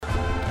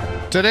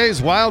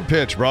Today's Wild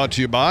Pitch brought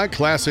to you by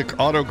Classic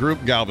Auto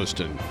Group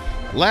Galveston.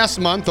 Last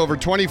month, over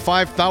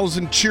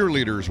 25,000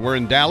 cheerleaders were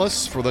in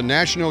Dallas for the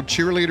National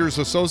Cheerleaders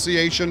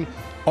Association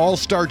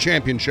All-Star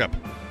Championship.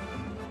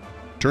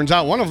 Turns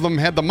out one of them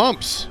had the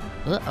mumps.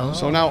 Uh-oh.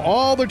 So now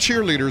all the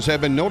cheerleaders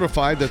have been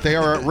notified that they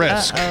are at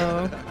risk.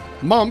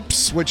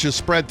 Mumps, which is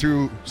spread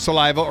through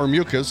saliva or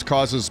mucus,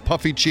 causes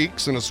puffy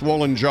cheeks and a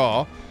swollen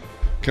jaw.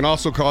 Can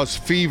also cause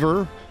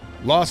fever,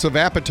 loss of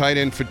appetite,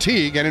 and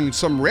fatigue, and in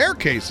some rare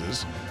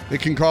cases, it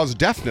can cause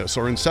deafness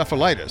or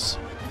encephalitis.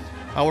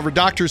 However,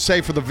 doctors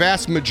say for the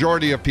vast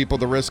majority of people,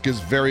 the risk is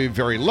very,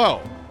 very low.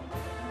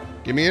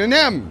 Give me an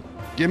M.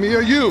 Give me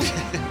a U.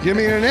 Give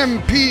me an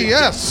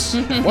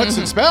MPS. What's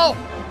it spell?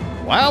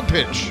 Wild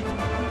Pitch.